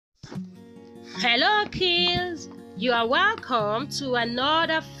Hello kids, you are welcome to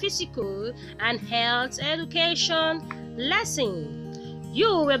another physical and health education lesson. You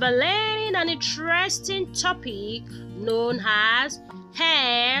will be learning an interesting topic known as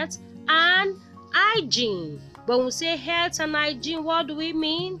health and hygiene. When we say health and hygiene, what do we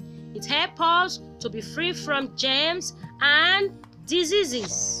mean? It helps us to be free from germs and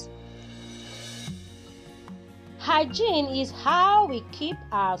diseases. Hygiene is how we keep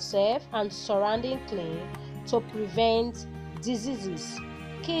ourselves and surrounding clean to prevent diseases.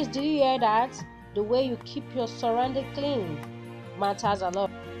 Kids, do you hear that? The way you keep your surrounding clean matters a lot.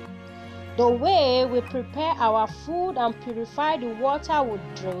 The way we prepare our food and purify the water we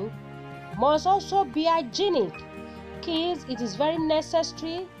drink must also be hygienic. Kids, it is very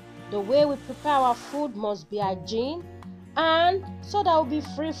necessary. The way we prepare our food must be hygiene, and so that we'll be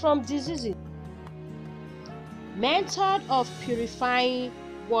free from diseases. Method of purifying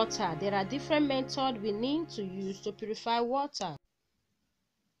water. There are different methods we need to use to purify water.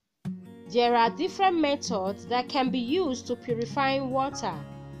 There are different methods that can be used to purify water.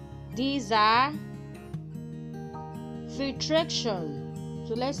 These are filtration.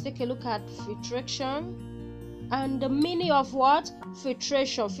 So let's take a look at filtration. And the meaning of what?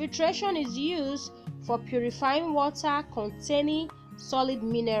 Filtration. Filtration is used for purifying water containing solid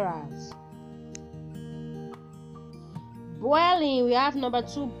minerals. Boiling, we have number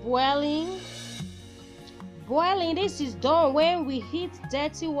 2, boiling. Boiling, this is done when we heat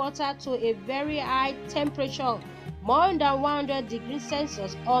dirty water to a very high temperature, more than 100 degrees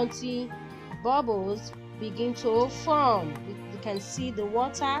Celsius, until bubbles begin to form. You can see the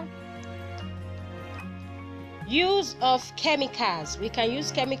water. Use of chemicals. We can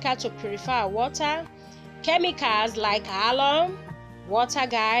use chemicals to purify our water. Chemicals like alum, water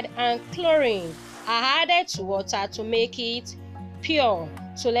guide, and chlorine are added to water to make it pure.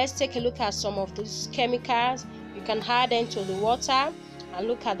 So let's take a look at some of those chemicals. You can add them to the water and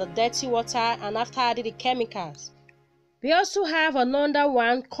look at the dirty water, and after adding the chemicals. We also have another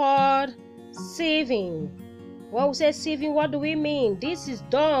one called sieving. When we say sieving, what do we mean? This is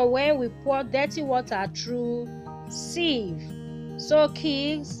done when we pour dirty water through sieve. So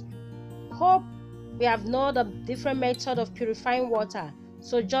kids, hope we have known the different method of purifying water.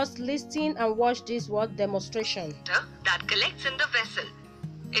 So just listen and watch this word demonstration. That collects in the vessel.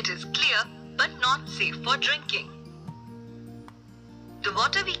 It is clear but not safe for drinking. The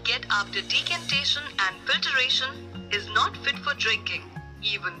water we get after decantation and filtration is not fit for drinking,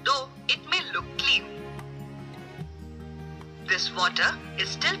 even though it may look clean. This water is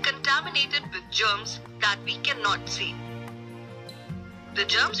still contaminated with germs that we cannot see. The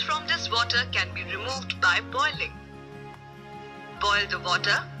germs from this water can be removed by boiling. Boil the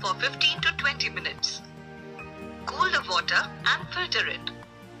water for 15 to 20 minutes. Cool the water and filter it.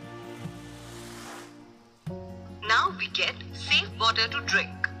 Now we get safe water to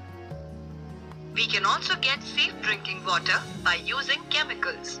drink. We can also get safe drinking water by using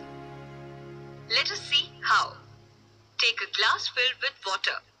chemicals. Let us see how. Take a glass filled with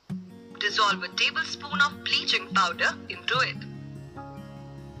water. Dissolve a tablespoon of bleaching powder into it.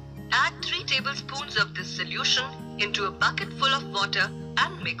 Add 3 tablespoons of this solution into a bucket full of water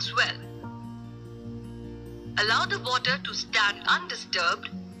and mix well. Allow the water to stand undisturbed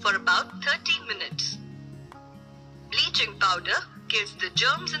for about 30 minutes. Bleaching powder kills the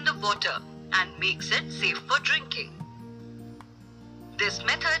germs in the water and makes it safe for drinking. This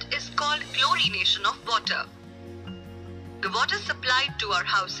method is called chlorination of water. The water supplied to our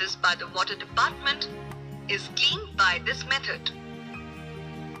houses by the water department is cleaned by this method.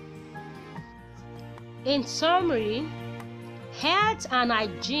 In summary, health and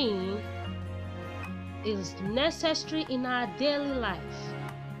hygiene is necessary in our daily life.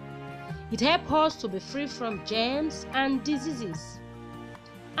 It helps us to be free from germs and diseases.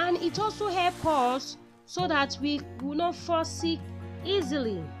 And it also helps us so that we will not fall sick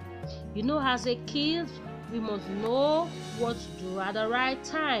easily. You know, as a kid, we must know what to do at the right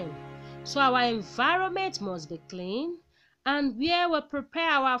time. So our environment must be clean, and where we prepare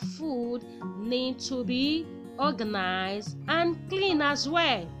our food need to be organized and clean as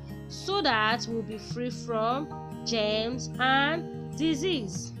well, so that we'll be free from germs and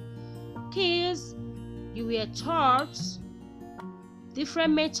disease. Kids, you were taught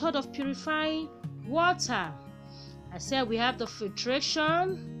different method of purifying water. I said we have the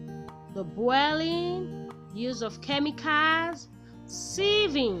filtration, the boiling, use of chemicals,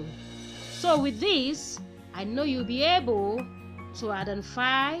 sieving. So with this, I know you'll be able to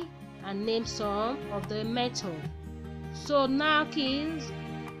identify and name some of the methods. So now kids,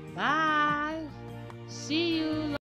 bye. See you.